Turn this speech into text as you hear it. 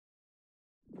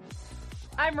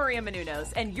I'm Maria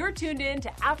Menounos, and you're tuned in to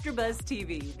AfterBuzz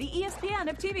TV, the ESPN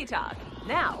of TV talk.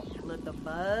 Now, let the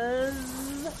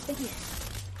buzz begin.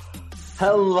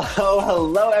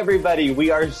 Hello, everybody. We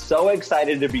are so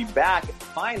excited to be back,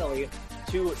 finally,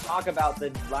 to talk about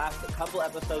the last couple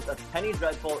episodes of Penny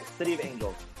Dreadful, City of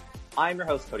Angels. I'm your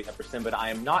host, Cody Epperson, but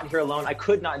I am not here alone. I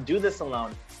could not do this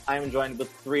alone. I am joined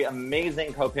with three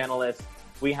amazing co-panelists.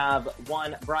 We have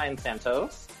one, Brian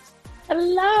Santos.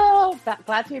 Hello!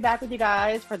 Glad to be back with you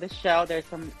guys for the show. There's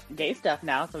some gay stuff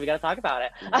now, so we got to talk about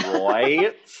it.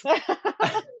 Right?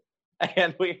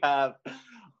 And we have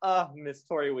Miss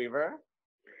Tori Weaver.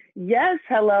 Yes,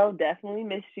 hello. Definitely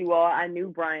missed you all. I knew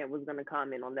Brian was going to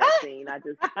comment on that scene. I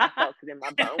felt it in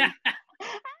my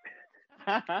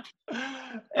bones.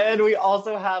 And we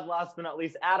also have, last but not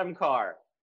least, Adam Carr.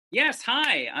 Yes,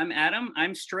 hi, I'm Adam.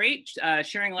 I'm straight,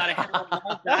 sharing a lot of hetero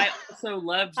love, but I also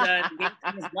loved the game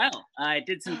as well. It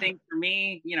did some things for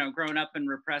me, growing up in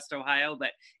repressed Ohio. But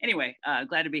anyway,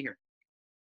 glad to be here.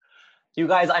 You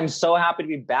guys, I'm so happy to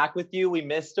be back with you. We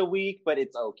missed a week, but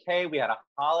it's okay. We had a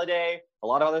holiday. A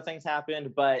lot of other things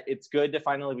happened, but it's good to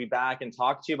finally be back and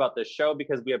talk to you about this show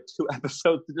because we have 2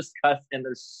 episodes to discuss and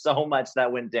there's so much that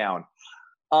went down.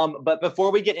 But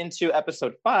before we get into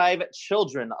episode 5,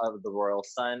 Children of the Royal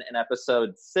Sun, and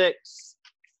episode 6,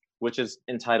 which is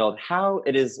entitled How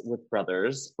It Is with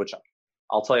Brothers, which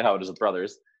I'll tell you how it is with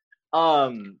brothers.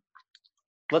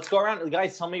 Let's go around.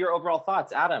 Guys, tell me your overall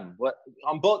thoughts. Adam, what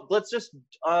on both? Let's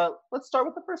start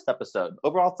with the first episode.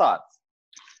 Overall thoughts.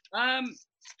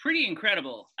 Pretty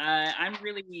incredible. I'm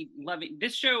really loving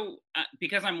this show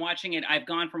because I'm watching it. I've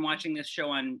gone from watching this show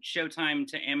on Showtime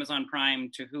to Amazon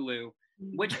Prime to Hulu.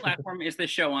 Which platform is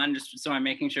this show on? Just so I'm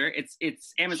making sure.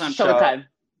 It's Amazon Showtime.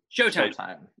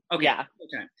 Showtime. Okay. Yeah.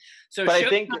 Showtime. So, but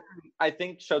Showtime, I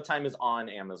think Showtime is on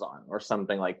Amazon or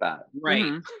something like that. Right.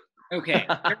 Mm-hmm. Okay.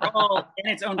 They're all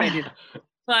in its own way.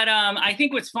 But I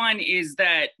think what's fun is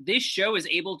that this show is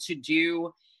able to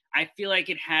do. I feel like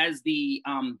it has the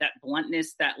that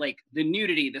bluntness, that like the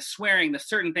nudity, the swearing, the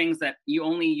certain things that you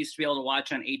only used to be able to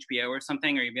watch on HBO or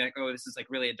something, or you'd be like, oh, this is like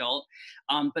really adult.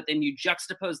 But then you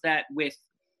juxtapose that with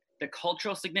the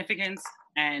cultural significance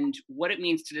and what it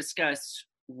means to discuss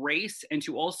race and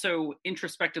to also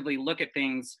introspectively look at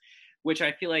things, which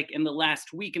I feel like in the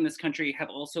last week in this country have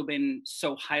also been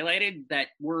so highlighted that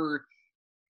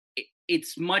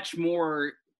it's much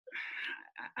more.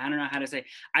 I don't know how to say.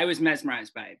 I was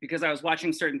mesmerized by it because I was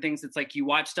watching certain things. It's like you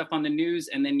watch stuff on the news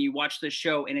and then you watch the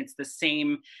show and it's the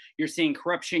same. You're seeing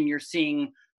corruption. You're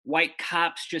seeing white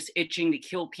cops just itching to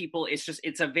kill people. It's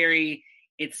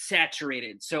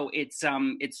saturated. So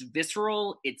it's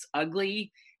visceral. It's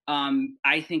ugly.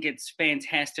 I think it's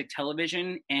fantastic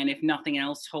television. And if nothing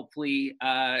else, hopefully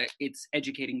it's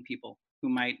educating people who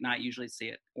might not usually see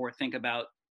it or think about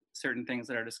certain things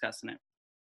that are discussed in it.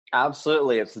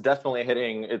 Absolutely. It's definitely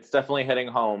hitting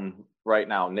home right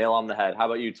now. Nail on the head. How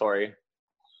about you, Tori?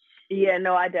 Yeah,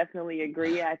 no, I definitely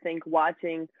agree. I think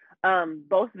watching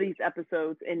both of these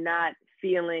episodes and not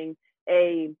feeling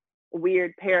a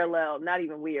weird parallel, not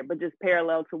even weird, but just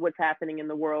parallel to what's happening in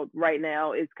the world right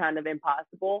now is kind of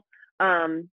impossible.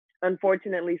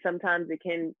 Unfortunately, sometimes it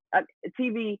can,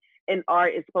 TV and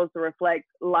art is supposed to reflect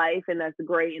life, and that's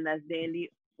great and that's dandy.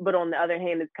 But on the other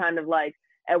hand, it's kind of like,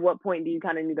 at what point do you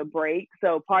kind of need a break?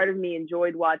 So part of me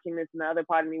enjoyed watching this, and the other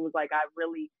part of me was like, I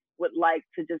really would like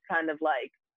to just kind of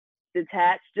like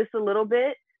detach just a little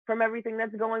bit from everything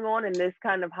that's going on, and this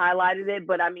kind of highlighted it.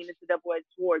 But I mean, it's a double-edged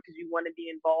sword because you want to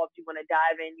be involved, you want to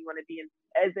dive in, you want to be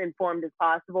as informed as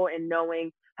possible, and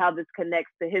knowing how this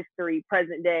connects to history,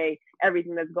 present day,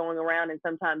 everything that's going around. And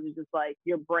sometimes it's just like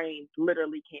your brain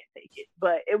literally can't take it.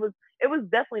 But it was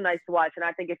definitely nice to watch. And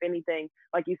I think if anything,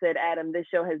 like you said, Adam, this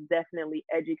show has definitely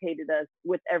educated us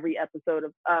with every episode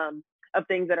of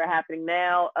things that are happening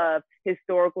now, of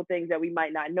historical things that we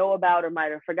might not know about or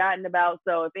might have forgotten about.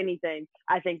 So if anything,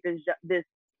 I think this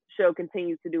show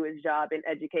continues to do its job in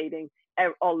educating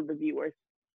all of the viewers.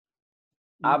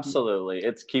 Absolutely.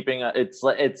 It's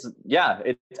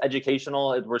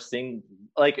educational. We're seeing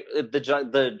like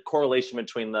the correlation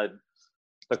between the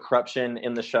corruption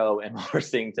in the show and what we're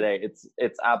seeing today.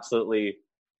 It's absolutely,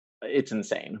 it's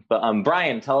insane. But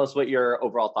Brian, tell us what your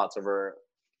overall thoughts over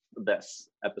this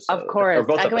episode. Of course. Or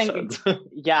both episodes.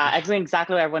 Echoing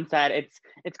exactly what everyone said.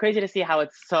 It's crazy to see how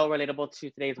it's so relatable to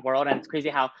today's world, and it's crazy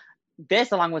how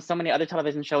this, along with so many other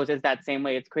television shows, is that same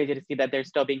way. It's crazy to see that they're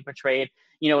still being portrayed,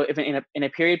 if in a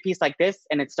period piece like this,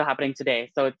 and it's still happening today.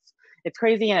 So it's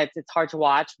crazy, and it's hard to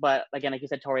watch. But again, like you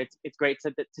said, Tori, it's great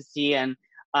to see and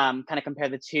kind of compare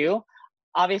the two.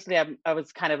 Obviously, I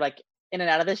was kind of like in and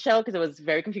out of the show because it was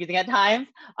very confusing at times.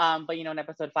 But in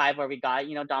episode 5 where we got,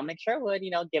 Dominic Sherwood,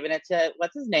 giving it to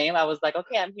what's his name, I was like,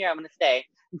 okay, I'm here, I'm gonna stay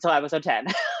until episode 10.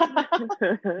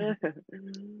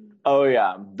 Oh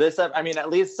yeah, at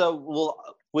least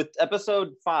with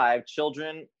episode 5,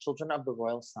 Children of the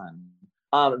Royal Sun.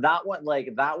 That one,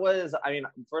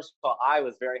 first of all, I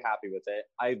was very happy with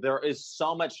it. There is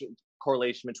so much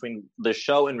correlation between the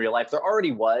show and real life. There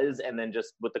already was, and then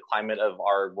just with the climate of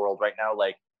our world right now,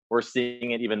 we're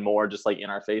seeing it even more just in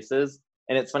our faces.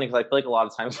 And it's funny because I feel like a lot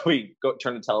of times we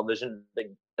turn to television, they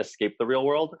escape the real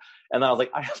world. And then I was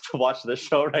like, I have to watch this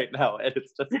show right now, and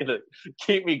it's just gonna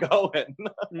keep me going.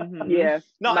 Mm-hmm. Yeah.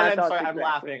 No, I'm sorry, I'm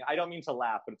laughing. I don't mean to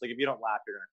laugh, but it's if you don't laugh,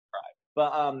 you're gonna cry.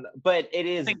 But it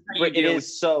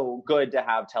is so good to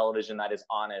have television that is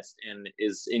honest and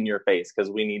is in your face, because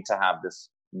we need to have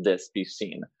this be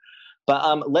seen.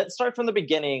 But let's start from the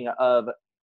beginning of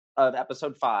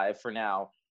episode 5 for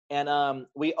now. And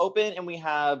we open and we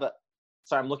have,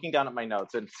 sorry, I'm looking down at my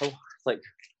notes, and so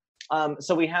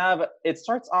it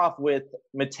starts off with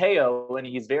Mateo, and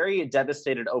he's very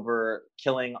devastated over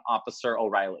killing Officer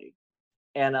O'Reilly.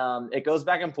 And it goes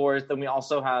back and forth. And we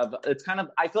also have,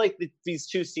 I feel like these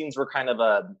two scenes were kind of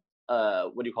a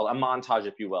montage,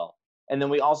 if you will. And then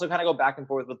we also kind of go back and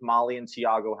forth with Molly and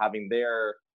Tiago having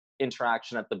their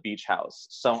interaction at the beach house.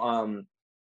 So,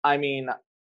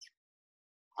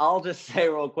 I'll just say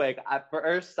real quick, at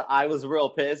first I was real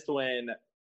pissed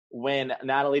when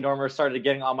Natalie Dormer started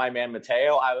getting on my man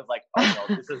Mateo. I was like, oh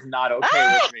no, this is not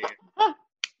okay with me.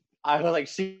 I was like,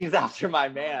 she's after my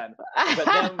man. But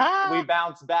then we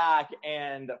bounced back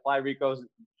and Fly Rico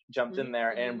jumped in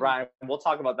there. And Brian, we'll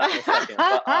talk about that in a second.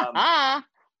 But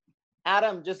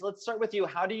Adam, let's start with you.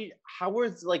 How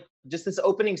was just this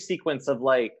opening sequence of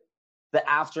the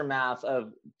aftermath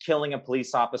of killing a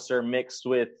police officer mixed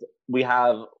with, we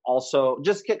have also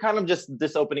just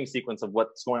this opening sequence of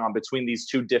what's going on between these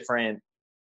two different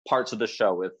parts of the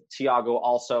show, with Tiago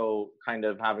also kind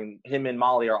of having, him and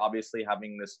Molly are obviously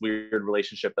having this weird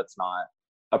relationship that's not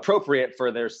appropriate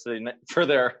for their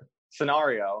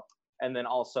scenario. And then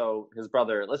also his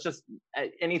brother.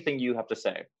 Anything you have to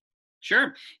say.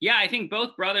 Sure. Yeah, I think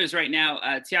both brothers right now,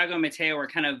 Tiago and Mateo, are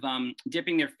kind of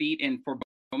dipping their feet in for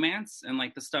romance and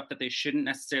the stuff that they shouldn't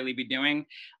necessarily be doing.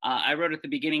 I wrote at the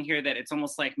beginning here that it's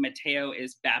almost like Mateo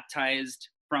is baptized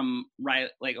from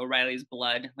O'Reilly's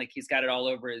blood. He's got it all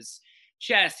over his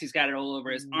chest, he's got it all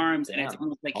over his arms, and it's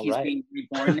almost like he's being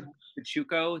reborn to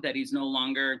Chuco, that he's no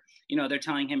longer, they're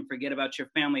telling him, forget about your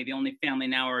family. The only family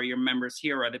now are your members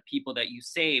here, are the people that you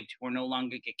saved, who are no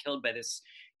longer get killed by this,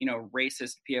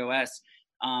 racist POS.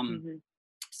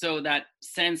 So that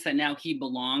sense that now he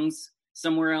belongs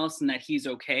somewhere else, and that he's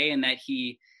okay, and that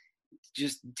he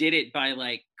just did it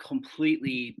by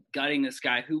completely gutting this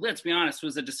guy who, let's be honest,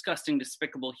 was a disgusting,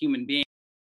 despicable human being.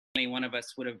 Any one of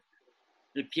us would have,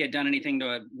 if he had done anything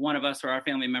to one of us or our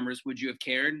family members, would you have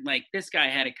cared? This guy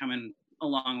had it coming a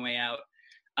long way out.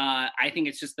 I think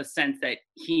it's just the sense that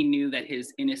he knew that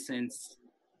his innocence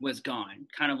was gone.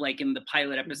 Kind of like in the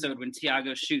pilot episode when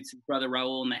Tiago shoots his brother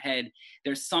Raul in the head.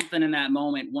 There's something in that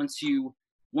moment once you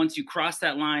cross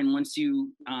that line,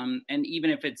 and even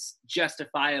if it's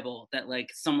justifiable that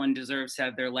someone deserves to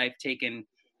have their life taken,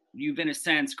 you've in a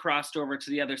sense crossed over to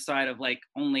the other side of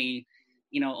only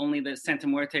the Santa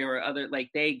Muerte or other,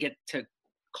 they get to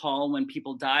call when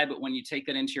people die, but when you take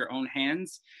that into your own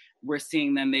hands, we're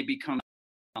seeing them, they become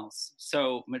else.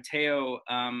 So Mateo,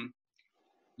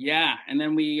 yeah, and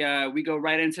then we go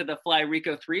right into the Fly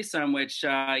Rico threesome, which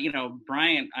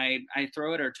Brian, I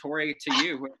throw it, or Tori, to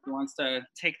you, who wants to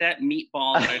take that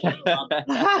meatball.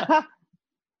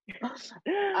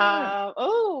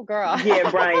 Oh, girl. Yeah,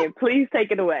 Brian, please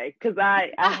take it away, because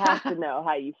I have to know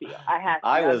how you feel.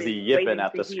 I was yipping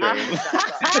at the screen.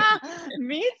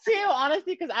 Me too,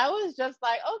 honestly, because I was just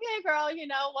like, okay, girl,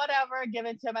 whatever, give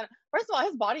it to him. And first of all,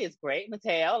 his body is great,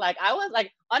 Mateo. I was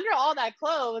under all that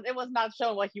clothes, it was not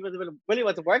showing what he was really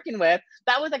was working with.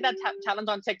 That was that challenge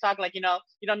on TikTok, you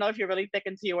don't know if you're really thick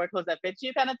until you wear clothes that fit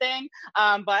you, kind of thing.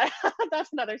 But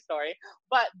that's another story.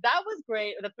 But that was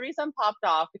great. The threesome popped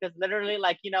off because literally,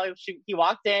 he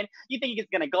walked in, you think he's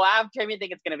gonna go after him, you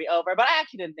think it's gonna be over. But I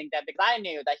actually didn't think that, because I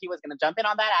knew that he was gonna jump in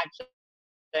on that action,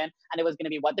 and it was going to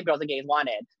be what the girls and gays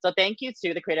wanted. So thank you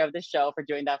to the creator of this show for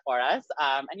doing that for us.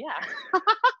 And yeah.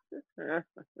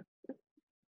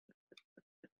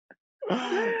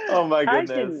 Oh my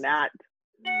goodness. I did not.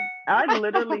 I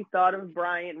literally thought of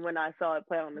Brian when I saw it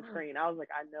play on the screen. I was like,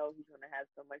 I know he's going to have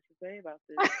so much to say about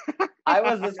this. I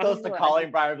was this close to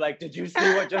calling Brian, did you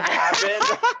see what just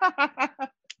happened?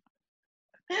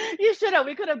 You should have.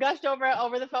 We could have gushed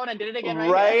over the phone and did it again,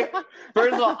 right? here.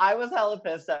 First of all, I was hella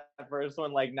pissed at first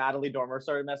when like Natalie Dormer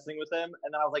started messing with him,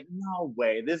 and then I was like, no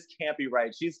way, this can't be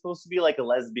right. She's supposed to be like a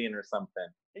lesbian or something.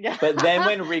 Yeah. But then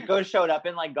when Rico showed up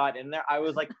and like got in there, I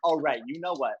was like, all right, you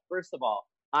know what? First of all,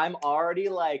 I'm already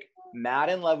like mad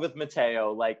in love with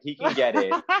Mateo, like he can get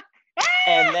it.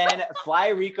 And then Fly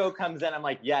Rico comes in, I'm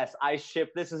like, yes, I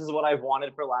ship this. This is what I've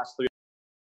wanted for the last 3 years.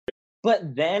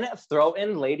 But then throw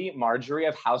in Lady Marjorie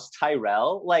of House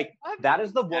Tyrell. Like, that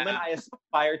is the woman I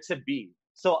aspire to be.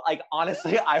 So, like,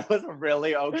 honestly, I was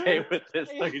really okay with this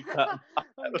threesome.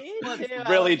 Me too.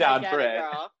 Really down for it.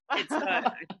 It's,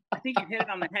 I think you hit it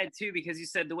on the head, too, because you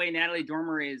said the way Natalie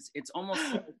Dormer is, it's almost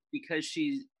like because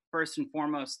she's first and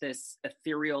foremost this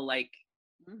ethereal, like,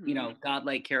 you know,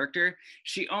 godlike character.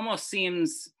 She almost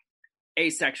seems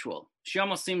asexual. She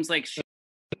almost seems like she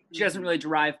doesn't really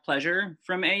derive pleasure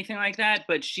from anything like that,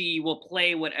 but she will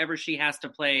play whatever she has to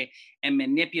play and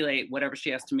manipulate whatever she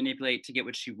has to manipulate to get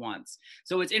what she wants.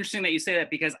 So it's interesting that you say that,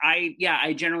 because I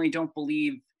generally don't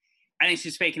believe, I think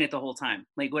she's faking it the whole time.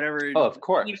 Like whatever. Oh, of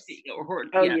course. The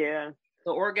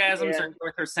orgasms are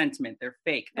worth her sentiment. They're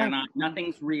fake. They're not,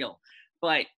 nothing's real,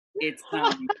 but it's,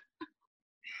 so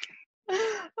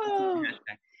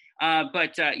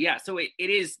it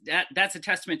is that's a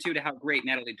testament too to how great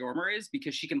Natalie Dormer is,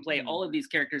 because she can play all of these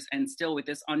characters and still with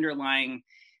this underlying,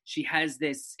 she has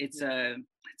this, it's a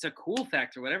cool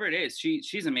factor, whatever it is.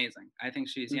 She's amazing. I think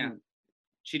she's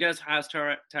she does House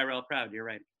Tyrell proud. You're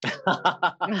right.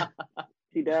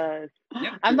 She does.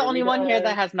 Yep. I'm the only one here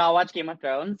that has not watched Game of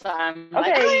Thrones, so I'm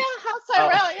like, Okay. oh yeah, House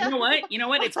Tyrell. Yeah. You know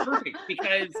what? It's perfect,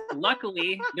 because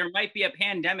luckily there might be a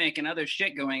pandemic and other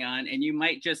shit going on, and you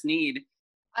might just need.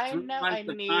 I need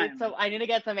to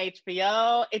get some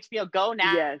HBO Go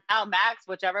now, now Max,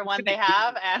 whichever one they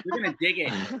have. And you're gonna dig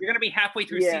it. You're gonna be halfway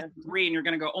through season 3, and you're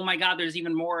gonna go, oh my god, there's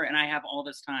even more, and I have all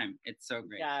this time. It's so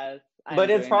great. Yes.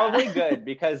 But it's probably good,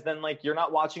 because then like you're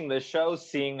not watching this show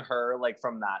seeing her like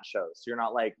from that show. So you're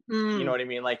not like, you know what I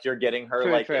mean? Like you're getting her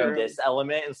in this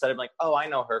element instead of like, oh, I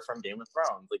know her from Game of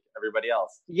Thrones, like everybody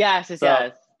else. Yes.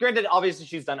 Granted, obviously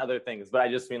she's done other things, but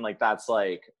I just mean like that's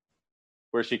like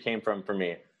where she came from for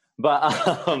me. But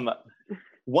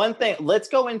one thing, let's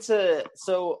go into,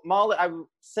 so Molly, I'm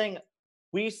saying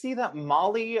we see that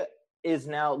Molly is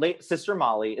now, Sister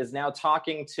Molly is now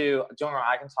talking to, don't worry,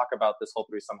 I can talk about this whole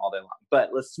threesome all day long, but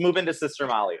let's move into Sister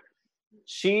Molly.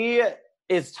 She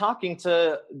is talking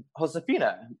to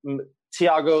Josefina,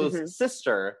 Tiago's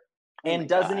sister, and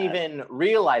doesn't even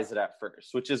realize it at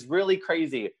first, which is really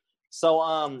crazy. So,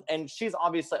 and she's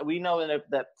obviously, we know in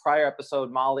that prior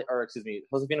episode,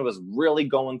 Josefina was really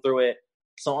going through it.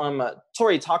 So,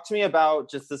 Tori, talk to me about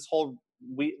just this whole,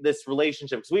 this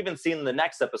relationship, because we've been seeing the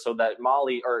next episode that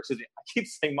I keep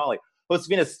saying Molly,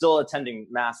 Josefina's still attending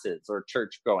masses or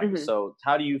church going. So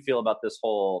how do you feel about this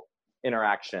whole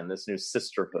interaction, this new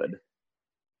sisterhood?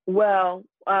 Well,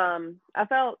 I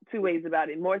felt 2 ways about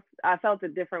it. I felt a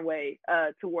different way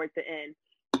towards the end.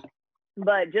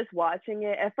 But just watching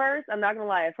it at first, I'm not gonna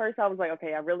lie, at first I was like,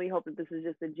 okay, I really hope that this is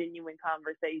just a genuine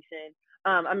conversation.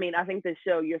 I mean, I think this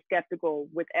show, you're skeptical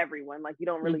with everyone. Like, you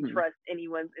don't really trust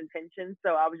anyone's intentions.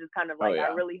 So I was just kind of like,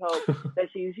 I really hope that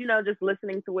she's, just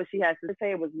listening to what she has to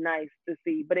say. It was nice to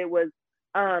see, but it was,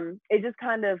 it just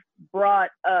kind of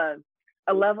brought a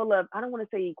level of, I don't want to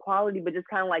say equality, but just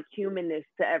kind of like humanness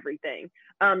to everything.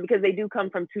 Because they do come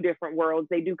from 2 different worlds.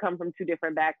 They do come from 2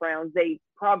 different backgrounds. They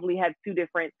probably have 2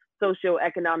 different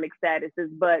socioeconomic statuses,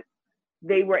 but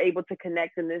they were able to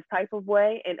connect in this type of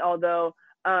way. And although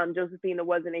Josefina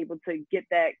wasn't able to get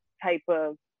that type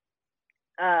of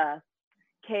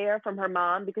care from her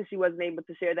mom, because she wasn't able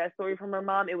to share that story from her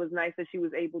mom, it was nice that she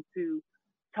was able to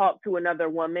talk to another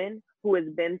woman who has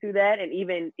been through that. And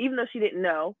even though she didn't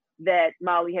know that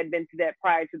Molly had been through that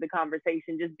prior to the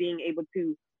conversation, just being able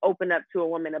to open up to a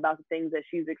woman about the things that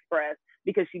she's expressed,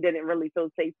 because she didn't really feel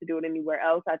safe to do it anywhere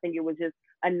else. I think it was just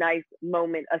a nice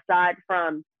moment, aside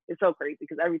from, it's so crazy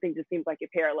because everything just seems like it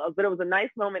parallels, but it was a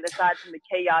nice moment aside from the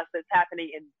chaos that's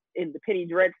happening in the Penny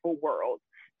Dreadful world,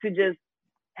 to just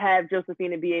have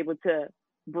Josefina be able to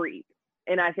breathe.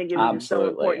 And I think it was so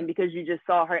important, because you just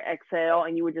saw her exhale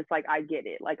and you were just like, I get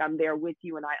it. Like, I'm there with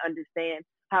you and I understand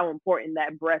how important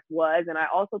that breath was. And I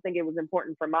also think it was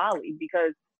important for Molly,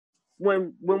 because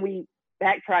when we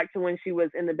backtrack to when she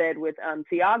was in the bed with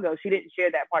Tiago, she didn't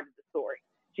share that part of the story.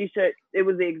 It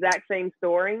was the exact same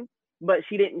story, but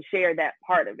she didn't share that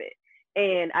part of it.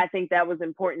 And I think that was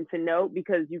important to note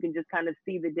because you can just kind of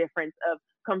see the difference of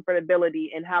comfortability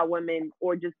and how women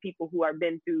or just people who have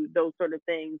been through those sort of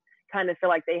things kind of feel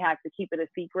like they have to keep it a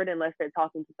secret unless they're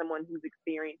talking to someone who's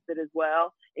experienced it as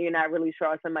well. And you're not really sure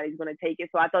how somebody's going to take it.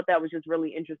 So I thought that was just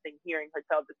really interesting hearing her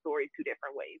tell the story two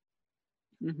different ways.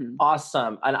 Mm-hmm.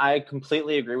 Awesome. And I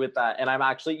completely agree with that. And I'm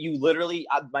actually, you literally,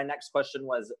 my next question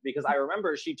was, because I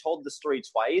remember she told the story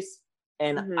twice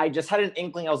and I just had an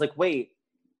inkling. I was like, wait,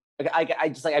 I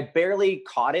just like, I barely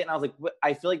caught it. And I was like,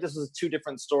 I feel like this was two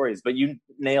different stories, but you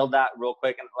nailed that real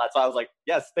quick. And that's why I was like,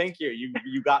 yes, thank you.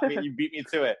 You got me, you beat me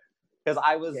to it. Cause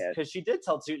she did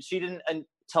tell she didn't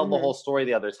tell the whole story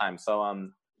the other time. So,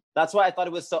 that's why I thought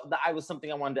it was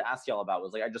something I wanted to ask y'all about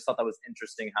was like, I just thought that was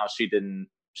interesting how she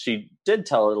did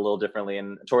tell it a little differently.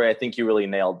 And Tori, I think you really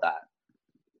nailed that.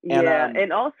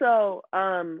 And also,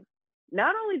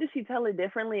 not only did she tell it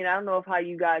differently, and I don't know how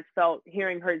you guys felt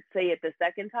hearing her say it the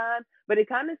second time, but it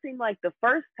kind of seemed like the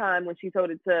first time when she told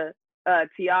it to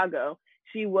Tiago,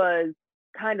 she was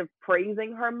kind of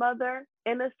praising her mother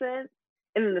in a sense.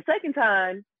 And then the second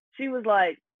time, she was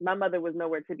like, my mother was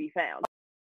nowhere to be found.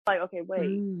 Like, okay,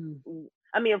 wait.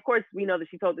 I mean, of course, we know that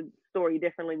she told the story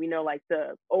differently. We know, like,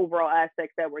 the overall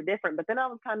aspects that were different. But then I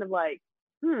was kind of like,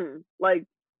 like,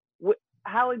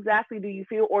 how exactly do you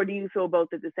feel? Or do you feel both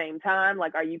at the same time?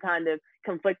 Like, are you kind of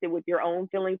conflicted with your own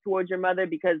feelings towards your mother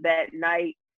because that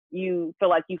night you feel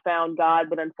like you found God,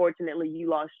 but unfortunately you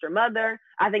lost your mother?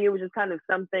 I think it was just kind of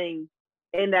something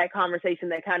in that conversation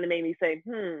that kind of made me say,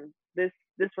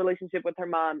 this relationship with her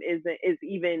mom is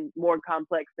even more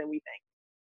complex than we think.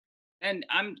 And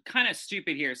I'm kind of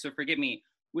stupid here, so forgive me.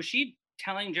 Was she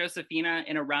telling Josefina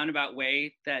in a roundabout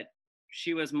way that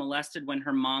she was molested when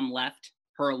her mom left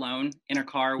her alone in a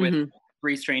car with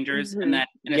three strangers, and that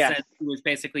in a sense he was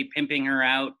basically pimping her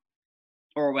out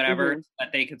or whatever so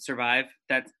that they could survive?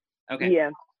 That's okay. Yeah.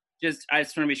 I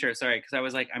just want to be sure. Sorry, because I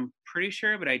was like, I'm pretty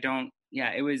sure, but I don't.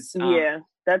 Yeah, it was.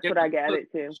 That's what I got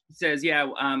it too. She says,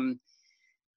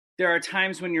 there are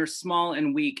times when you're small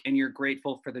and weak, and you're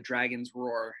grateful for the dragon's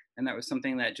roar, and that was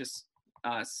something that just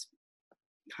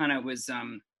kind of was.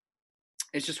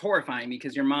 It's just horrifying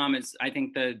because your mom is, I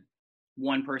think, the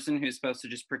one person who's supposed to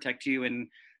just protect you, and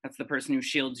that's the person who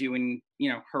shields you in,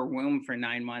 her womb for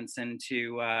 9 months, and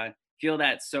to feel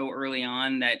that so early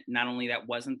on that not only that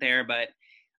wasn't there, but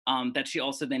that she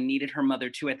also then needed her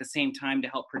mother too at the same time to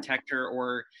help protect her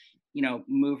or,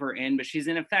 move her in. But she's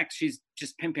she's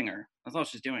just pimping her. That's all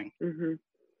she's doing.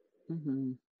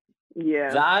 Yeah.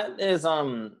 That is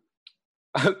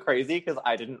crazy because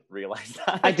I didn't realize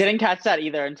that. I didn't catch that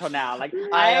either until now. Like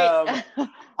I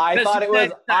thought it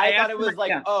was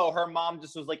like, oh, her mom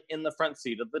just was like in the front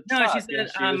seat of the truck. No, she said,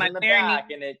 she was in the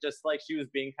back, and it just like she was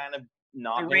being kind of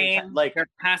not like they're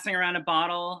passing around a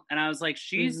bottle, and I was like,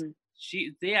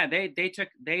 they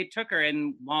took her,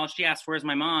 and while she asked, "Where's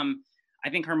my mom?" I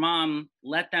think her mom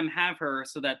let them have her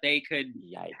so that they could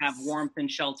have warmth and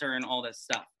shelter and all this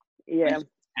stuff. Yeah.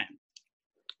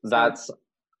 That's.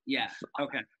 Yeah.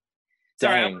 Okay.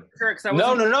 Dang. Sorry,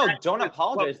 no. Don't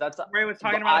apologize. That's Ray was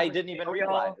talking about. I didn't even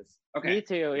realize. Okay. Me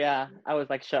too. Yeah. I was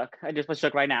like shook. I just was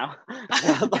shook right now.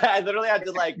 I literally had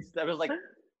to I was like,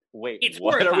 wait, it's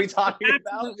what horrifying. are we talking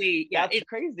about? Yeah, that's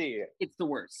crazy. It's the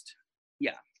worst.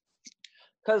 Yeah.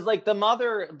 Because like the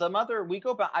mother, we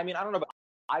go back. I mean, I don't know, but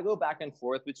I go back and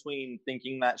forth between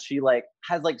thinking that she like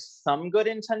has like some good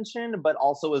intention, but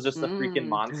also was just a freaking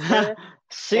monster.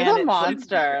 She's a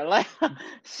monster. Like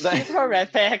she's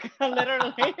horrific,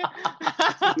 literally.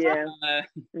 Yeah.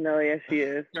 She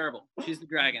is terrible. She's the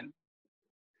dragon.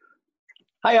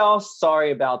 Hi y'all,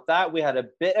 sorry about that. We had a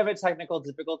bit of a technical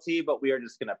difficulty, but we are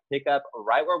just gonna pick up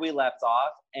right where we left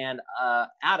off. And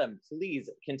Adam, please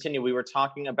continue. We were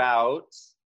talking about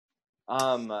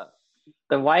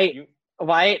the white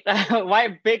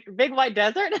big white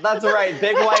desert. That's right,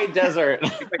 big white desert.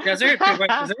 Big white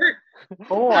desert.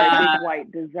 Or big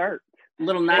white dessert.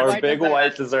 Little Nazi or big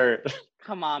white dessert.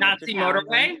 Come on, Nazi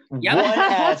motorway. Yep.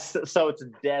 1S, so it's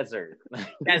desert.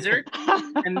 Desert.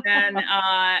 And then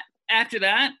after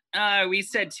that, we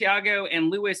said Tiago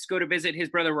and Lewis go to visit his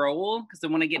brother Raul because they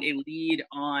want to get a lead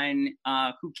on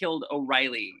who killed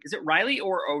O'Reilly. Is it Riley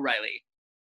or O'Reilly?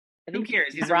 Who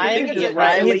cares? He's Riley.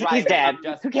 He's dead.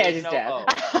 Who cares? He's dead.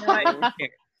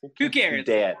 Who cares?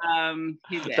 Dead.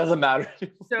 He's dead. Doesn't matter.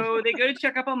 So they go to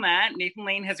check up on Matt. Nathan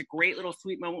Lane has a great little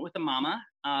sweet moment with the mama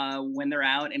when they're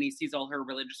out, and he sees all her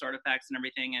religious artifacts and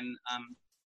everything, and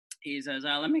he says,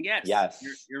 "Let me guess. Yes,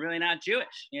 you're really not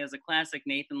Jewish." He has a classic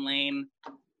Nathan Lane.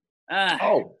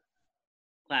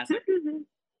 Classic.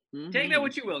 Take that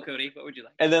what you will, Cody. What would you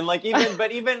like? And then, like,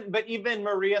 even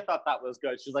Maria thought that was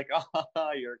good. She's like,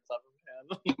 "Oh, you're a clever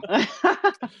man.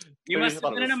 You must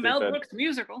have been in a Mel Brooks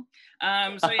musical.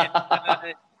 So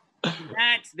yeah,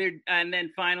 that's there. And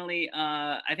then finally,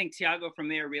 I think Tiago from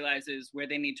there realizes where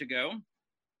they need to go,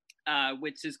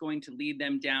 which is going to lead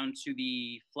them down to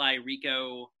the Fly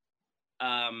Rico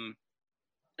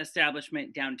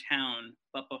establishment downtown.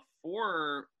 But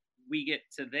before we get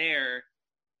to there,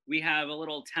 we have a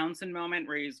little Townsend moment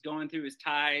where he's going through his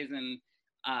ties and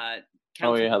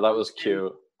oh yeah, that was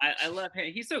cute. I love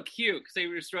him. He's so cute because they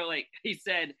were just like, he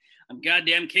said, "I'm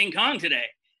goddamn King Kong today."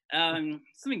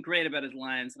 Something great about his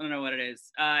lines. I don't know what it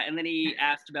is. And then he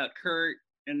asked about Kurt,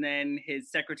 and then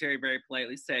his secretary very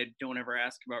politely said, "Don't ever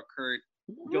ask about Kurt.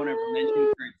 Don't ever mention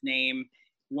Kurt's name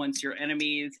once you're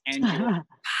enemies." And your father.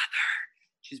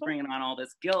 She's bringing on all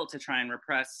this guilt to try and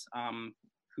repress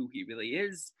who he really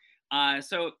is.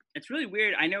 So it's really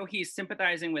weird. I know he's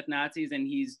sympathizing with Nazis and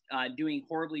he's doing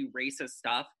horribly racist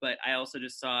stuff, but I also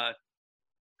just saw,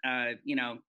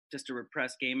 just a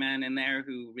repressed gay man in there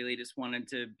who really just wanted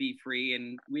to be free.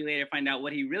 And we later find out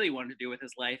what he really wanted to do with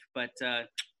his life. But,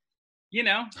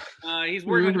 he's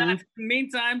working with Nazis in the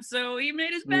meantime, so he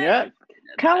made his bed. Yeah.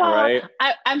 Come on. Right.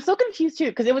 I'm so confused too,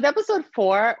 because it was episode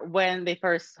 4 when they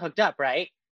first hooked up, right?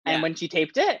 And when she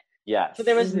taped it. Yes. So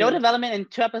there was no development in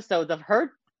 2 episodes of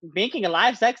her making a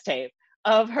live sex tape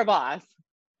of her boss.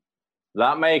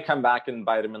 That may come back and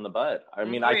bite him in the butt. I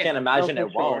mean, I can't imagine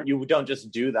it won't. You don't just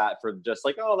do that for just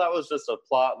like, oh, that was just a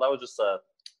plot. That was just a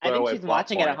I think she's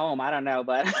watching it at home. I don't know,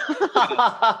 but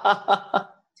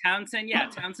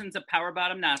Townsend's a power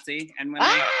bottom Nazi, and when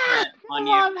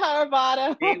power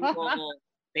bottom,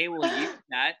 they will use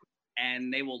that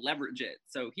and they will leverage it.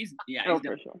 So he's done.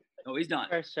 For sure. Oh, he's done.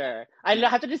 For sure. I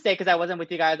have to just say, because I wasn't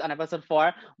with you guys on episode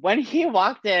 4, when he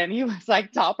walked in, he was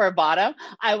like top or bottom.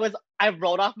 I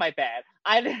rolled off my bed.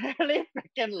 I literally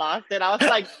freaking lost it. I was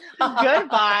like,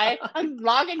 goodbye. I'm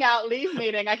logging out, leave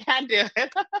meeting. I can't do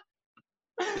it.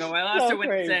 No, I lost it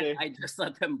when he said, "I just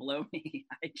let them blow me."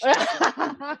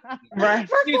 Right.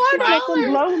 For $4.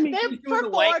 Blow me. For the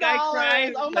white guy $4.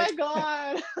 cries. Oh my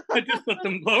God. I just let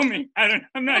them blow me.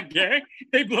 I'm not gay.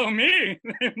 They blow me.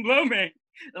 They blow me.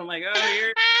 I'm like, oh,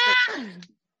 you're.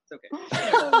 It's okay.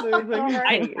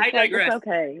 I digress. It's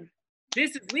okay.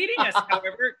 This is leading us,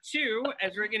 however, to,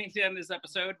 as we're getting to the end of this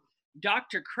episode,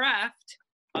 Dr. Kraft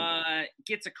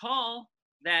gets a call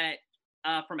that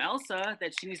from Elsa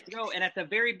that she needs to go. And at the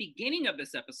very beginning of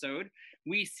this episode,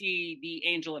 we see the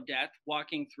Angel of Death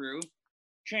walking through,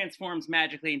 transforms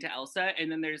magically into Elsa.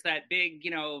 And then there's that big,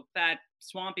 fat,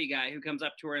 swampy guy who comes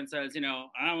up to her and says,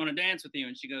 "I want to dance with you."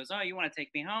 And she goes, "Oh, you want to take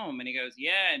me home?" And he goes,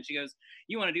 "Yeah." And she goes,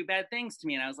 "You want to do bad things to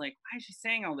me?" And I was like, why is she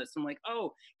saying all this? I'm like,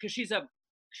 oh, because she's a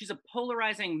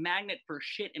polarizing magnet for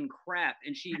shit and crap.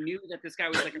 And she knew that this guy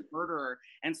was like a murderer.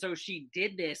 And so she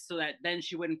did this so that then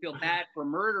she wouldn't feel bad for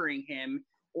murdering him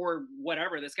or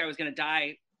whatever. This guy was going to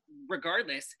die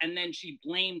regardless. And then she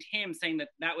blamed him, saying that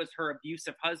that was her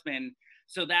abusive husband.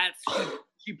 So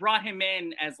she brought him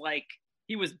in as like,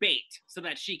 he was bait so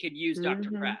that she could use Dr.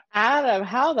 Kraft. Adam,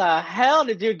 how the hell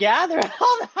did you gather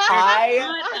all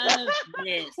that?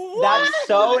 That's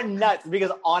so nuts,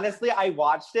 because honestly, I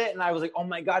watched it and I was like, oh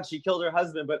my God, she killed her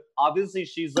husband. But obviously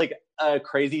she's like a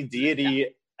crazy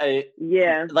deity.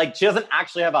 Like she doesn't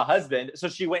actually have a husband. So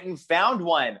she went and found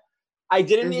one. I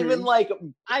didn't even I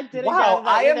didn't. Wow,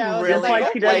 I am really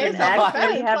like she doesn't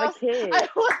actually have a kid. I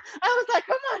was like,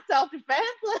 come on,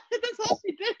 self-defense. That's all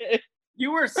she did.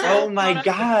 You were so. Oh my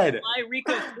God! Fly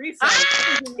Rico 3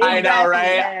 I know,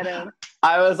 right?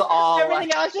 I was all.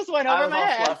 Everything else just went over my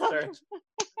head.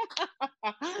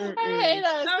 I hate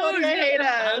us. No, I hate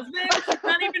us. She's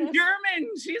not even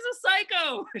German. She's a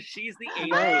psycho. She's the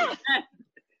alien.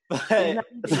 She's not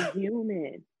even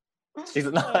human. She's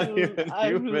not even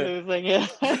I'm human. losing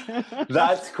it.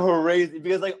 That's crazy,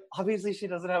 because obviously she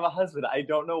doesn't have a husband. I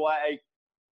don't know why.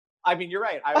 I mean, you're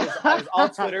right. I was all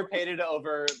Twitter pated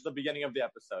over the beginning of the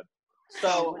episode.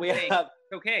 So we have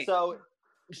So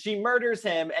she murders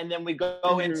him, and then we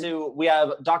go into we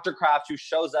have Dr. Kraft, who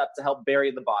shows up to help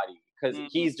bury the body because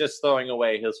he's just throwing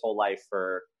away his whole life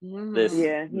for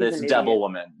this devil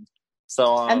woman.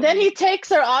 So and then he takes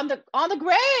her on the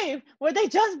grave where they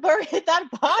just buried that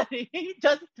body. He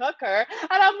just took her, and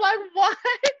I'm like, what?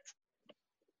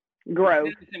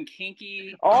 Gross. Some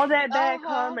kinky. All that bad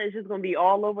karma is just gonna be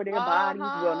all over their bodies.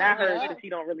 Well, not hers, because she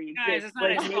don't really exist. Guys, it's not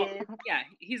yeah,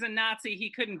 he's a Nazi. He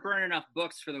couldn't burn enough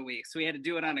books for the week, so he had to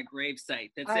do it on a grave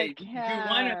site. That's it. Do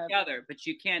one or the other, but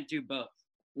you can't do both.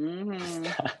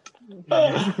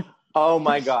 Oh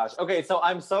my gosh. Okay, so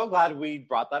I'm so glad we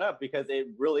brought that up because it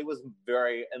really was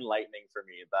very enlightening for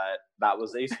me that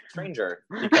was a stranger,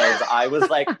 because I was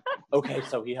like, okay,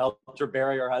 so he helped her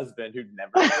bury her husband who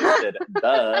never existed.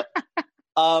 Duh.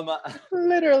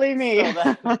 Literally me.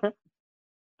 So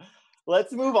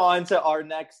let's move on to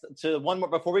one more.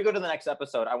 Before we go to the next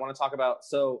episode, I want to talk about,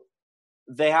 so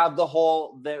they have the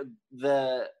whole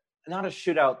the not a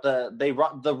shootout, they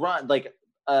run like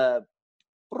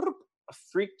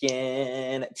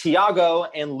freaking Tiago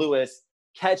and Lewis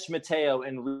catch Mateo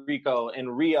and Rio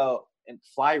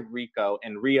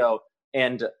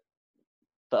and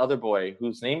the other boy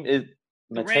whose name is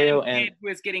Mateo, and who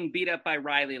was getting beat up by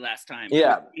Riley last time.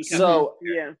 Yeah. So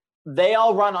yeah, they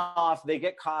all run off, they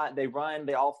get caught, they run,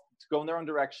 they all go in their own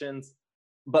directions,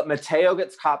 but Mateo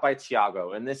gets caught by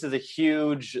Tiago, and this is a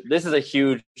huge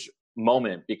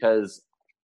moment because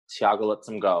Tiago lets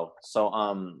him go. So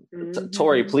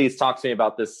Tori, please talk to me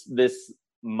about this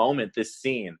moment, this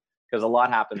scene, because a lot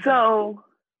happens. So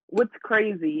what's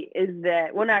crazy is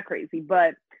that, well, not crazy,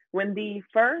 but when the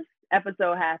first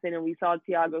episode happened and we saw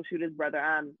Tiago shoot his brother,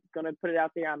 I'm gonna put it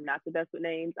out there, I'm not the best with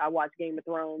names. I watched Game of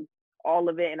Thrones, all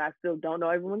of it, and I still don't know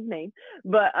everyone's name.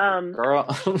 But girl,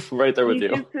 right there with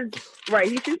you.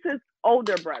 He shoots his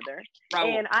older brother.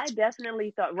 Raul. And I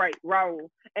definitely thought, Raul.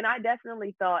 And I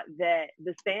definitely thought that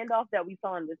the standoff that we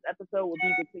saw in this episode would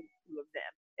be between the two of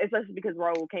them, especially because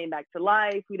Raul came back to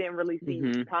life. We didn't really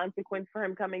see consequence for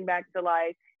him coming back to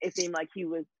life. It seemed like he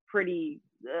was pretty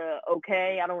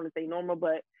okay. I don't want to say normal,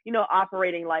 but,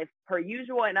 operating life per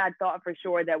usual. And I thought for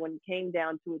sure that when it came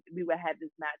down to it, we would have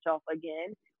this match off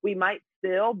again. We might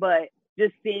still, but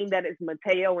just seeing that it's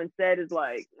Mateo instead is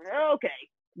like, okay,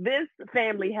 this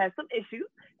family has some issues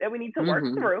that we need to work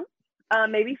through.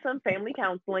 Maybe some family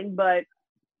counseling, but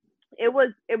it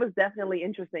was definitely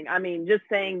interesting. I mean, just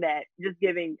saying that, just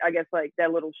giving, I guess, like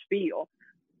that little spiel.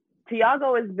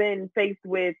 Tiago has been faced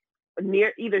with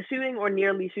either shooting or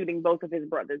nearly shooting both of his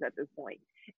brothers at this point.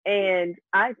 And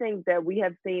I think that we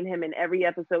have seen him in every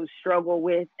episode struggle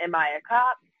with, am I a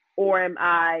cop or am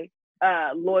I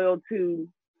loyal to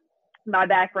my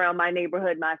background, my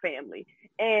neighborhood, my family?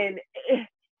 And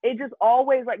it just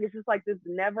always, like, it's just like this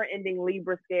never ending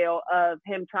Libra scale of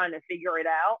him trying to figure it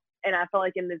out. And I feel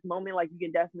like in this moment, like, you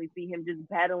can definitely see him just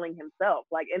battling himself.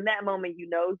 Like, in that moment, he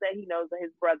knows that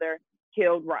his brother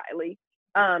killed Riley,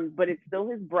 but it's still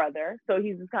his brother. So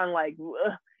he's just kind of like,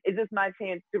 is this my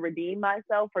chance to redeem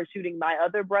myself for shooting my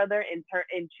other brother and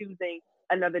choosing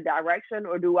another direction?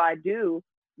 Or do I do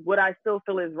what I still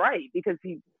feel is right? Because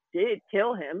he did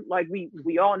kill him. Like,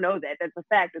 we all know that. That's a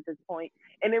fact at this point.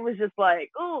 And it was just like,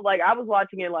 oh, like, I was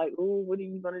watching it like, oh, what are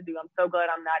you going to do? I'm so glad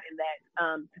I'm not in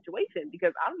that situation,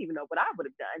 because I don't even know what I would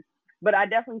have done. But I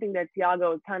definitely think that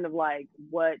Tiago is kind of like,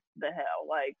 what the hell?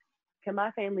 Like, can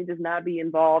my family just not be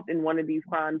involved in one of these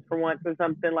crimes for once or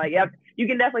something? Like, yep, you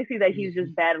can definitely see that he's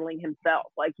just battling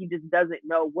himself. Like, he just doesn't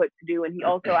know what to do. And he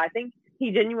also, I think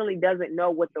he genuinely doesn't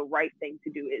know what the right thing to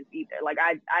do is either. Like,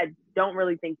 I don't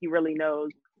really think he really knows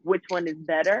which one is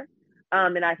better.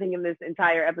 And I think in this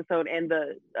entire episode and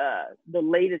the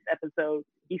latest episode,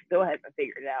 he still hasn't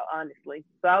figured it out, honestly.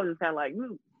 So I was just kind of like,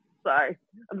 sorry.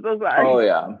 I'm so sorry. Oh,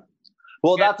 yeah.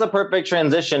 Well, that's a perfect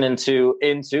transition into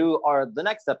the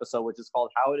next episode, which is called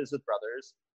How It Is with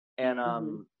Brothers.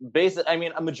 And basically, I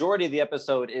mean, a majority of the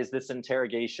episode is this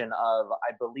interrogation of,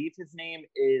 I believe his name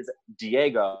is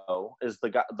Diego, is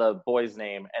the boy's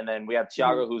name. And then we have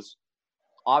Tiago, who's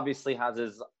obviously has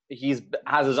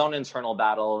his own internal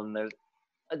battle, and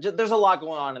there's a lot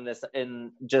going on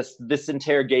in just this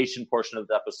interrogation portion of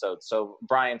the episode. So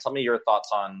Brian, tell me your thoughts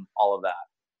on all of that.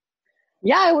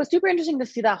 Yeah, it was super interesting to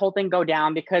see that whole thing go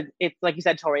down, because it's, like you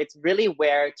said, Tori, it's really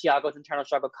where Tiago's internal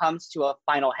struggle comes to a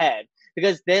final head,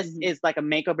 because this is like a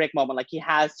make or break moment. Like, he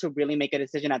has to really make a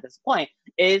decision at this point.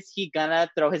 Is he gonna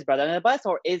throw his brother in the bus,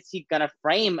 or is he gonna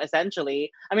frame,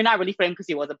 essentially, I mean, not really frame because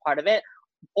he wasn't part of it,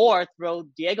 or throw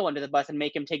Diego under the bus and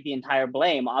make him take the entire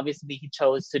blame? Obviously, he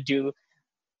chose to do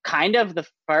kind of the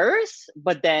first,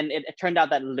 but then it turned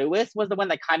out that Lewis was the one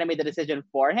that kind of made the decision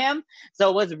for him. So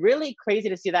it was really crazy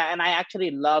to see that, and I actually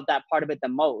love that part of it the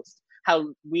most.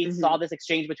 How we saw this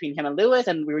exchange between him and Lewis,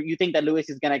 and you think that Lewis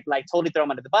is gonna like totally throw him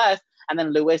under the bus, and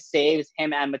then Lewis saves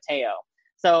him and Mateo.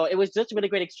 So it was just a really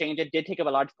great exchange. It did take up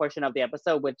a large portion of the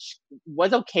episode, which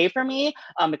was okay for me,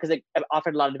 because it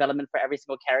offered a lot of development for every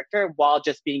single character while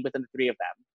just being within the three of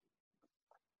them.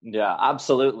 Yeah,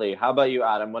 absolutely. How about you,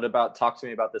 Adam? Talk to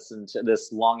me about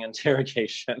this long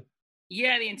interrogation.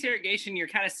 Yeah, the interrogation, you're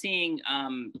kind of seeing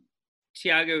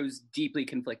Tiago's deeply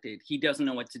conflicted. He doesn't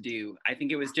know what to do. I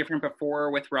think it was different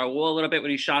before with Raul a little bit when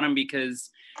he shot him,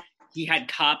 because he had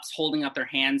cops holding up their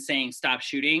hands saying, "Stop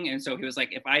shooting." And so he was like,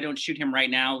 if I don't shoot him right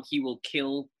now, he will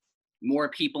kill more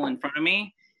people in front of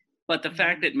me. But the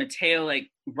fact that Mateo, like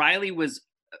Riley was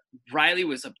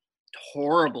a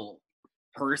horrible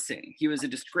person. He was a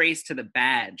disgrace to the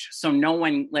badge. So no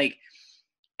one, like,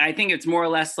 I think it's more or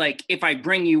less like, if I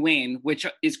bring you in, which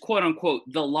is quote unquote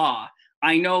the law,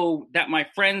 I know that my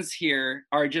friends here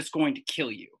are just going to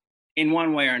kill you in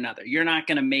one way or another. You're not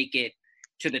going to make it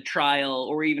to the trial,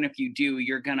 or even if you do,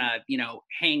 you're going to,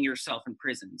 hang yourself in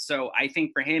prison. So I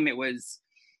think for him,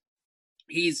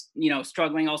 he's,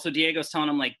 struggling. Also, Diego's telling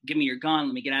him, like, give me your gun.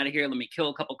 Let me get out of here. Let me kill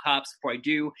a couple cops before I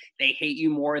do. They hate you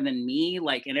more than me.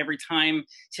 Like, and every time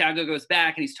Tiago goes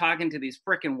back and he's talking to these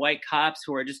freaking white cops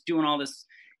who are just doing all this,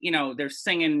 they're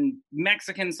singing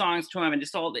Mexican songs to him and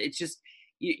just all, it's just,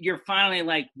 you're finally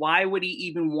like, why would he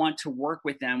even want to work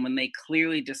with them when they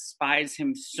clearly despise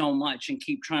him so much and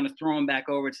keep trying to throw him back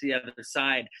over to the other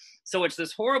side? So it's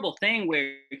this horrible thing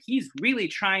where he's really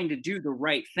trying to do the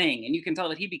right thing. And you can tell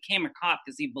that he became a cop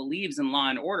because he believes in law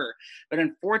and order. But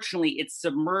unfortunately, it's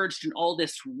submerged in all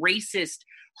this racist,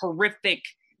 horrific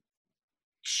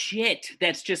shit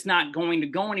that's just not going to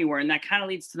go anywhere. And that kind of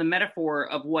leads to the metaphor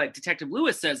of what Detective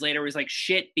Lewis says later, where he's like,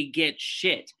 shit begets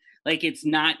shit. Like, it's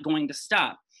not going to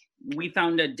stop. We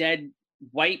found a dead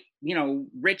white,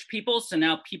 rich people. So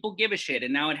now people give a shit.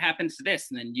 And now it happens to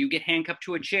this. And then you get handcuffed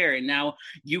to a chair. And now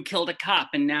you killed a cop.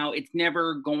 And now it's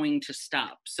never going to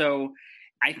stop. So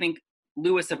I think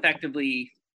Lewis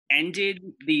effectively ended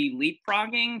the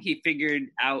leapfrogging. He figured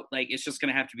out, like, it's just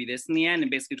going to have to be this in the end. And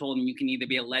basically told him, you can either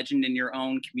be a legend in your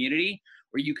own community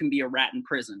or you can be a rat in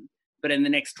prison. But in the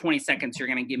next 20 seconds, you're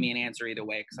going to give me an answer either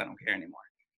way because I don't care anymore.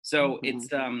 So it's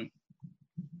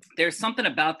there's something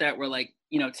about that where, like,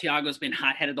 Tiago's been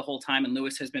hot-headed the whole time and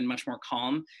Lewis has been much more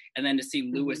calm. And then to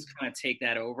see Lewis kind of take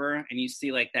that over, and you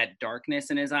see like that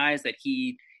darkness in his eyes, that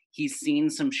he's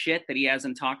seen some shit that he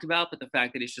hasn't talked about, but the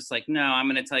fact that he's just like, no, I'm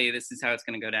going to tell you this is how it's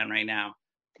going to go down right now.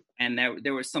 And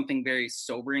there was something very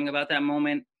sobering about that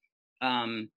moment.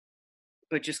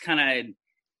 But just kind of,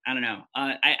 I don't know.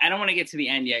 I don't want to get to the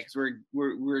end yet because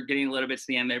we're getting a little bit to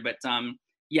the end there, but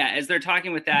yeah, as they're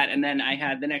talking with that, and then I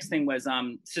had the next thing was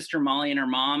Sister Molly and her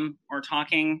mom are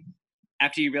talking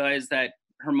after you realize that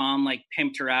her mom like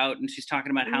pimped her out, and she's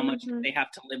talking about how much they have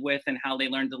to live with and how they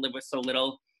learned to live with so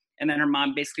little. And then her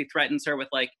mom basically threatens her with,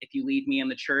 like, if you leave me in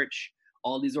the church,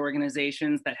 all these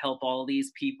organizations that help all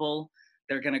these people,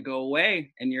 they're going to go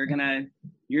away and you're going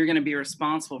to be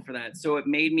responsible for that. So it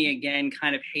made me again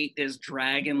kind of hate this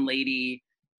dragon lady,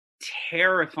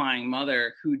 terrifying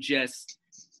mother who just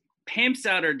pimps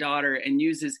out her daughter and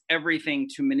uses everything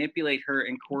to manipulate her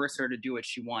and coerce her to do what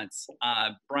she wants.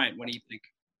 Bryant, what do you think?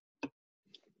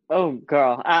 Oh,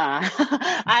 girl.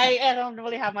 I don't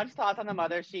really have much thoughts on the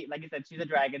mother. She, like you said, she's a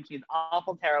dragon. She's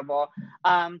awful, terrible.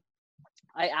 I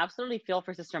absolutely feel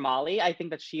for Sister Molly. I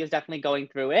think that she is definitely going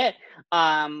through it.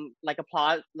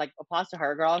 Applause to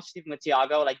her, girl. She's even with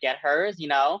Tiago, like, get hers,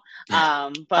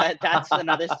 but that's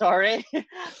another story.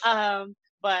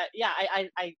 But yeah,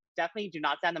 I definitely do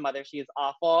not stand the mother. She is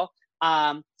awful.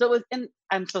 So it was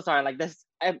I'm so sorry, like this,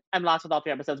 I'm lost with all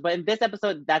 3 episodes, but in this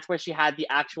episode, that's where she had the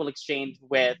actual exchange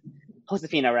with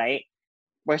Josefina, right?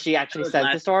 Where she actually says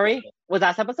the story. Was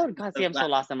that episode? God, see, I'm so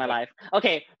lost in my life.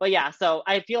 Okay, but yeah, so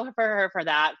I feel for her for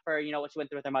that, for, what she went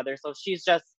through with her mother. So she's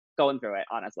just going through it,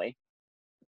 honestly.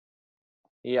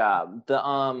 Yeah, the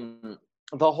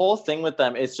whole thing with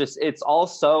them,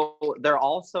 they're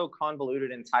all so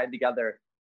convoluted and tied together.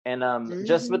 And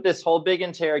just with this whole big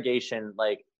interrogation,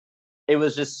 like, it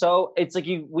was just so, it's like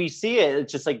we see it,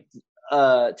 it's just like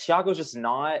Tiago's just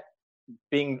not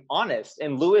being honest,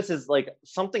 and Lewis is like,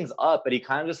 something's up, but he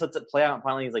kind of just lets it play out, and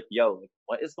finally he's like, yo, like,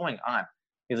 what is going on?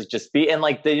 He's like, just be, and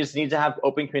like, they just need to have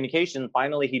open communication.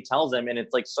 Finally he tells him, and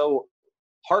it's like so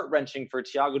heart-wrenching for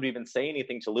Tiago to even say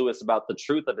anything to Lewis about the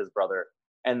truth of his brother.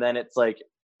 And then it's like,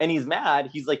 and he's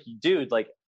mad, he's like, dude, like,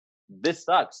 this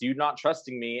sucks, you not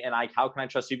trusting me, and how can I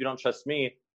trust you if you don't trust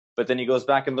me? But then he goes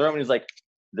back in the room and he's like,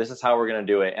 this is how we're gonna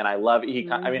do it. And I love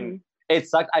I mean, it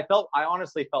sucked. I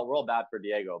honestly felt real bad for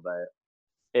Diego,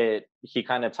 but he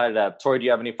kind of tied it up. Tori, do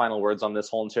you have any final words on this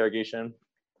whole interrogation?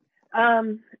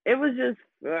 It was just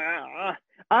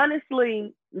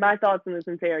honestly, my thoughts on this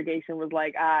interrogation was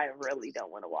like, I really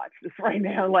don't want to watch this right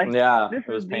now. Like, yeah, this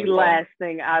is the last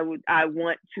thing I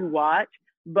want to watch.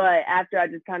 But after I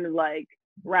just kind of like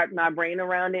wrapped my brain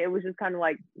around it, it was just kind of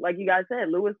like you guys said,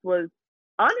 Lewis was,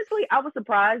 honestly, I was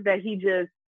surprised that he just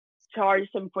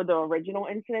charged him for the original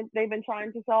incident they've been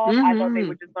trying to solve. I thought they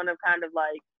were just going to kind of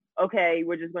like, okay,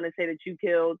 we're just going to say that you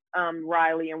killed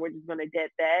Riley and we're just going to dead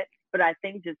that. But I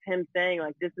think just him saying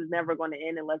like, this is never going to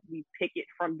end unless we pick it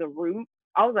from the root.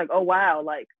 I was like, oh wow,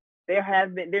 like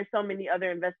there's so many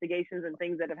other investigations and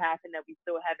things that have happened that we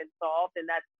still haven't solved, and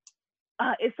that's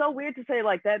it's so weird to say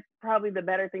like that's probably the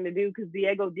better thing to do, because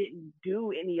Diego didn't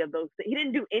do any of those things. He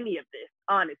didn't do any of this,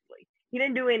 honestly. He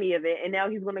didn't do any of it, and now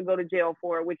he's going to go to jail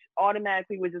for it, which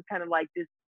automatically was just kind of like, this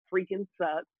freaking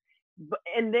sucks.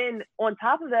 And then on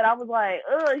top of that, I was like,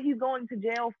 he's going to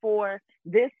jail for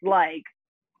this, like,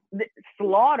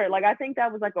 slaughter. Like, I think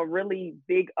that was like a really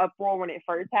big uproar when it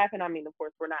first happened. I mean, of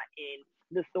course, we're not in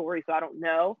the story, so I don't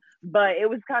know, but it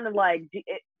was kind of like,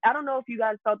 I don't know if you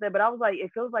guys felt that, but I was like,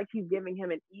 it feels like he's giving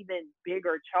him an even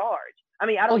bigger charge. I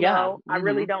mean, I don't know. Mm-hmm. I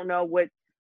really don't know what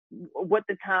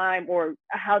the time or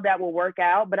how that will work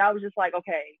out, but I was just like,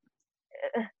 okay,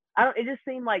 it just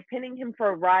seemed like pinning him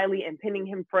for Riley and pinning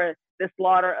him for the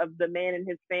slaughter of the man and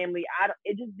his family.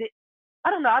 I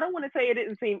don't know. I don't want to say it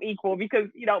didn't seem equal, because,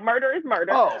 you know, murder is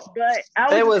murder. Oh,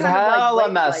 but it was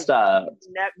hella messed up.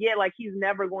 Like he's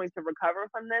never going to recover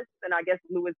from this. And I guess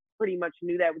Lewis pretty much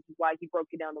knew that, which is why he broke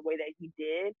it down the way that he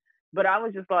did. But I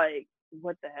was just like,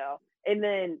 what the hell? And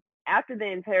then after the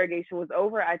interrogation was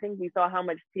over, I think we saw how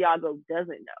much Tiago doesn't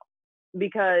know,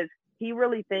 because he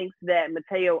really thinks that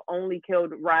Mateo only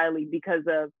killed Riley because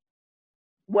of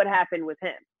what happened with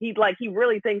him. He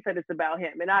really thinks that it's about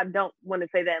him. And I don't want to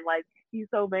say that like he's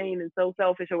so vain and so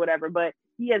selfish or whatever, but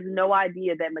he has no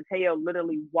idea that Mateo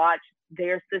literally watched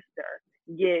their sister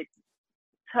get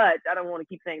touched. I don't want to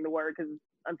keep saying the word because it's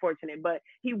unfortunate, but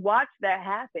he watched that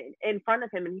happen in front of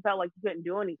him, and he felt like he couldn't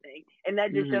do anything. And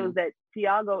that just shows that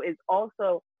Tiago is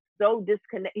also so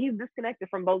disconnected. He's disconnected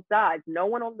from both sides. No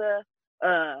one on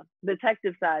the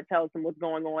detective side tells him what's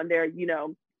going on. They're, you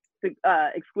know,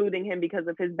 excluding him because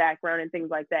of his background and things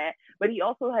like that. But he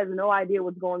also has no idea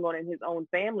what's going on in his own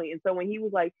family. And so when he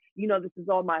was like, you know, this is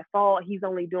all my fault, he's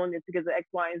only doing this because of X,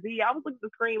 Y, and Z, I was looking at the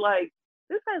screen like,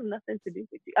 this has nothing to do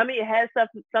with you. I mean, it has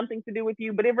something to do with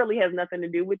you, but it really has nothing to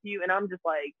do with you. And I'm just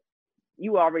like,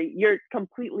 you're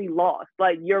completely lost.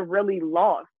 Like, you're really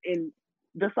lost in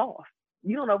the sauce.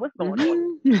 You don't know what's going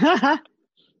on.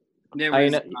 There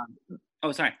was,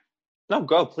 oh, sorry. No,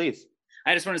 go, please.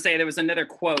 I just want to say there was another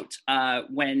quote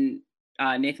when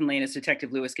Nathan Lane as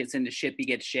Detective Lewis gets into Ship, he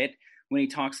gets shit, when he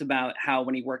talks about how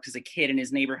when he worked as a kid in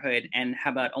his neighborhood and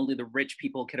how about only the rich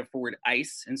people could afford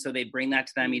ice. And so they'd bring that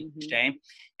to them each day. And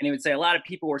he would say a lot of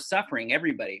people were suffering,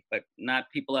 everybody, but not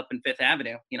people up in Fifth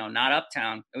Avenue, you know, not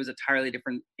uptown. It was an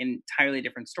entirely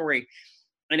different story.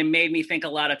 And it made me think a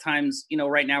lot of times, you know,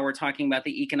 right now we're talking about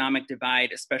the economic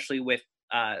divide, especially with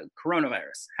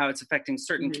coronavirus, how it's affecting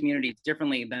certain communities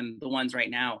differently than the ones right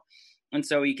now. And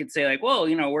so you could say like, well,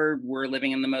 you know, we're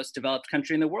living in the most developed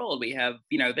country in the world. We have,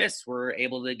 you know, we're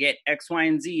able to get X, Y,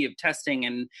 and Z of testing.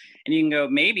 And you can go,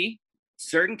 maybe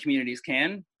certain communities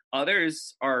can,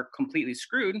 others are completely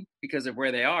screwed because of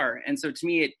where they are. And so to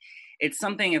me, it's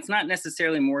something, it's not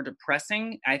necessarily more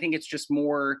depressing. I think it's just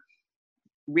more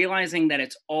realizing that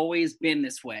it's always been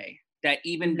this way. That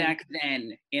even back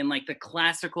then, in like the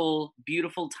classical,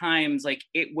 beautiful times, like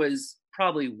it was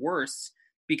probably worse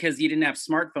because you didn't have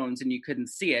smartphones and you couldn't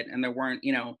see it, and there weren't,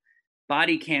 you know,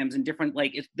 body cams and different,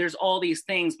 like there's all these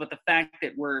things, but the fact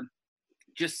that we're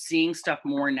just seeing stuff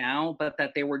more now, but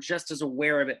that they were just as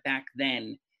aware of it back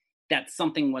then, that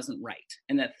something wasn't right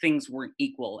and that things weren't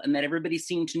equal and that everybody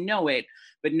seemed to know it,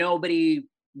 but nobody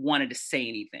wanted to say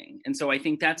anything. And so I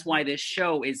think that's why this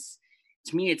show is,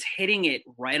 to me, it's hitting it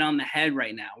right on the head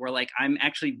right now. We're like,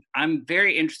 I'm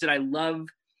very interested. I love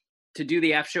to do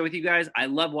the after show with you guys. I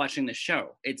love watching the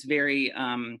show. It's very,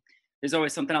 there's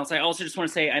always something else. I also just want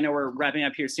to say, I know we're wrapping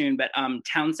up here soon, but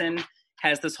Townsend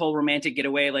has this whole romantic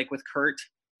getaway, like with Kurt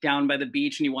down by the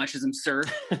beach, and he watches him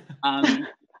surf.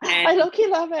 And I low-key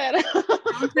love it.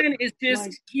 Townsend is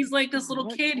just, he's like this little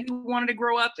kid who wanted to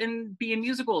grow up and be in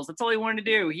musicals. That's all he wanted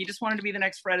to do. He just wanted to be the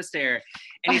next Fred Astaire.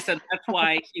 And he said that's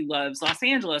why he loves Los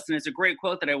Angeles. And it's a great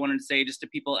quote that I wanted to say just to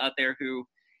people out there who,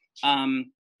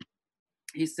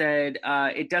 he said,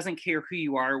 it doesn't care who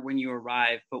you are when you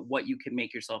arrive, but what you can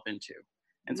make yourself into.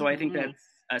 And so I think that's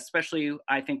especially,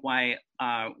 I think why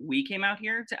we came out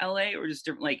here to LA, or just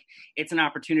different, like it's an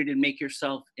opportunity to make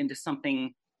yourself into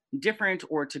something different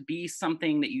or to be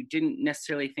something that you didn't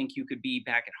necessarily think you could be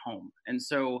back at home. And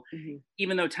so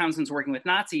even though Townsend's working with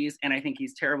Nazis, and I think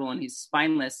he's terrible and he's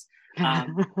spineless,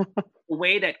 the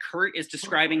way that Kurt is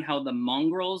describing how the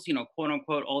mongrels, you know, quote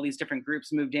unquote, all these different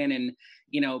groups moved in and,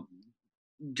 you know,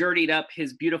 dirtied up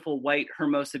his beautiful white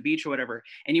Hermosa Beach or whatever.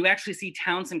 And you actually see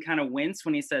Townsend kind of wince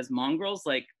when he says mongrels,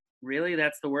 like, really,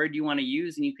 that's the word you want to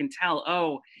use? And you can tell,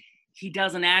 oh, he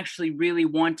doesn't actually really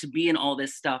want to be in all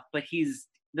this stuff, but he's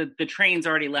the train's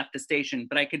already left the station,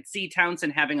 but I could see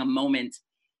Townsend having a moment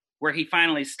where he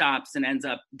finally stops and ends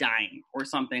up dying or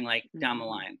something like down the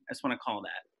line. I just want to call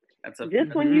that. That's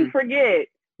just when you forget,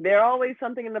 there's always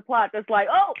something in the plot that's like,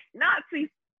 oh, Nazis.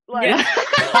 Like,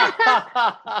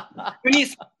 when you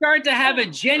start to have a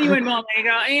genuine moment, you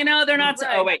go, they're not.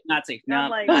 Right. Oh wait, Nazi. No, I'm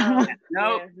like, no,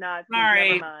 nope. Nazi. Sorry.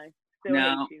 Never mind. Still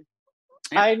No. hate you.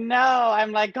 I know.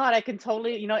 I'm like, God, I can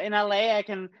totally, in LA, I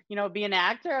can, be an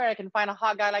actor. I can find a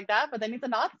hot guy like that, but then he's a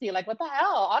Nazi. Like, what the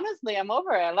hell? Honestly, I'm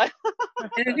over it. Like,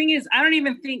 and the thing is, I don't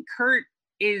even think Kurt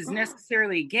is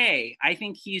necessarily gay. I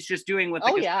think he's just doing what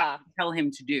the tell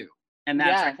him to do. And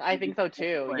that's I think so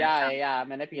too. Yeah,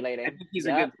 manipulating. I think he's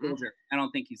a good soldier. I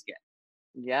don't think he's gay.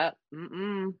 Yeah.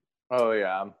 Oh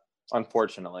yeah,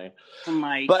 unfortunately.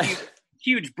 But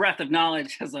huge breadth of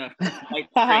knowledge as a white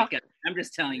straight guy. I'm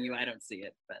just telling you, I don't see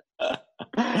it.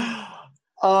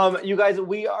 But you guys,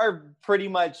 we are pretty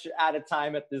much out of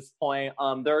time at this point.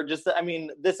 There are just,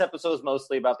 this episode is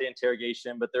mostly about the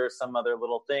interrogation, but there are some other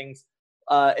little things.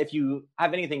 If you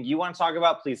have anything you want to talk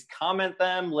about, please comment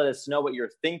them. Let us know what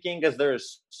you're thinking, because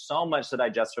there's so much to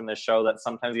digest from this show that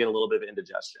sometimes you get a little bit of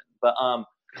indigestion. But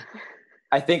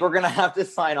I think we're going to have to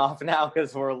sign off now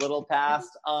because we're a little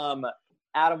past.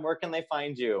 Adam, where can they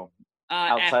find you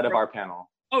outside of our panel?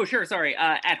 Oh, sure. Sorry.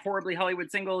 At Horribly Hollywood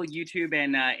Single, YouTube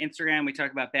and Instagram, we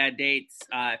talk about bad dates.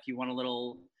 If you want a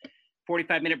little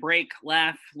 45-minute break,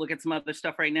 laugh, look at some other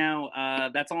stuff right now.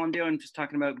 That's all I'm doing. Just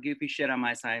talking about goofy shit on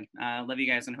my side. Love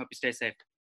you guys and hope you stay safe.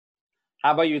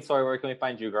 How about you, Tori? Where can we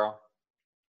find you, girl?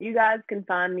 You guys can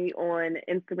find me on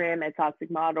Instagram at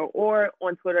Toxic Model or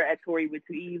on Twitter at Tori with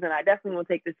 2 E's. And I definitely will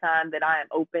take this time that I am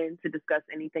open to discuss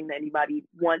anything that anybody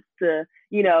wants to,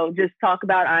 just talk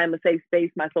about. I am a safe space.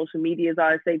 My social medias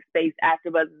are a safe space.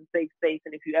 AfterBuzz is a safe space.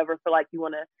 And if you ever feel like you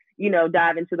want to,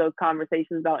 dive into those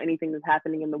conversations about anything that's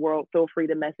happening in the world, feel free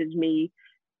to message me,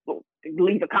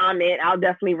 leave a comment. I'll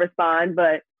definitely respond,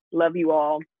 but love you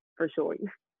all for sure.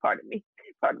 Pardon me.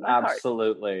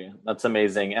 Absolutely. Heart. That's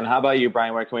amazing. And how about you,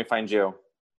 Brian? Where can we find you?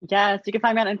 Yes, you can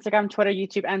find me on Instagram, Twitter,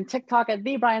 YouTube, and TikTok at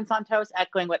the Brian Santos,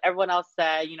 echoing what everyone else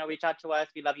said. Reach out to us.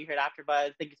 We love you here at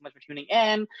AfterBuzz. Thank you so much for tuning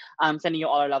in. Sending you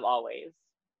all our love always.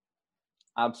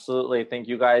 Absolutely. Thank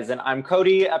you, guys. And I'm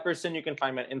Cody Epperson. You can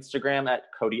find me on Instagram at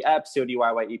Cody Epp,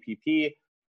 CODYYEPP.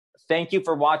 Thank you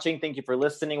for watching. Thank you for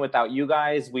listening. Without you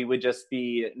guys, we would just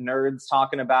be nerds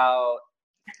talking about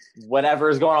whatever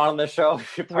is going on in the show.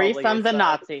 Threesomes and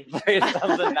Nazis.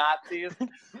 Threesomes and Nazis.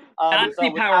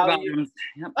 Nazi power bombs.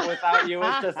 Without you,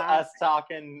 it's just us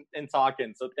talking.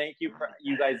 So thank you for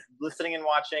you guys listening and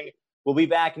watching. We'll be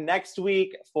back next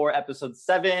week for episode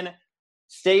 7.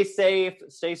 Stay safe,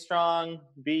 stay strong,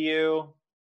 be you.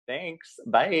 Thanks.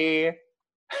 Bye.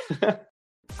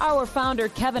 Our founder,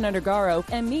 Kevin Undergaro,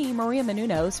 and me, Maria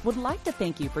Menounos, would like to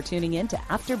thank you for tuning in to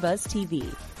AfterBuzz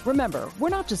TV. Remember, we're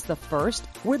not just the first,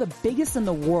 we're the biggest in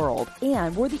the world,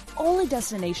 and we're the only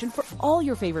destination for all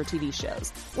your favorite TV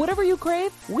shows. Whatever you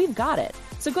crave, we've got it.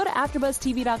 So go to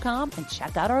AfterBuzzTV.com and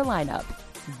check out our lineup.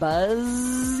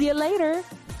 Buzz you later.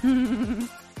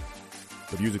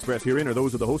 The views expressed herein are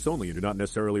those of the hosts only and do not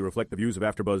necessarily reflect the views of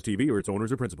AfterBuzz TV or its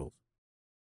owners or principals.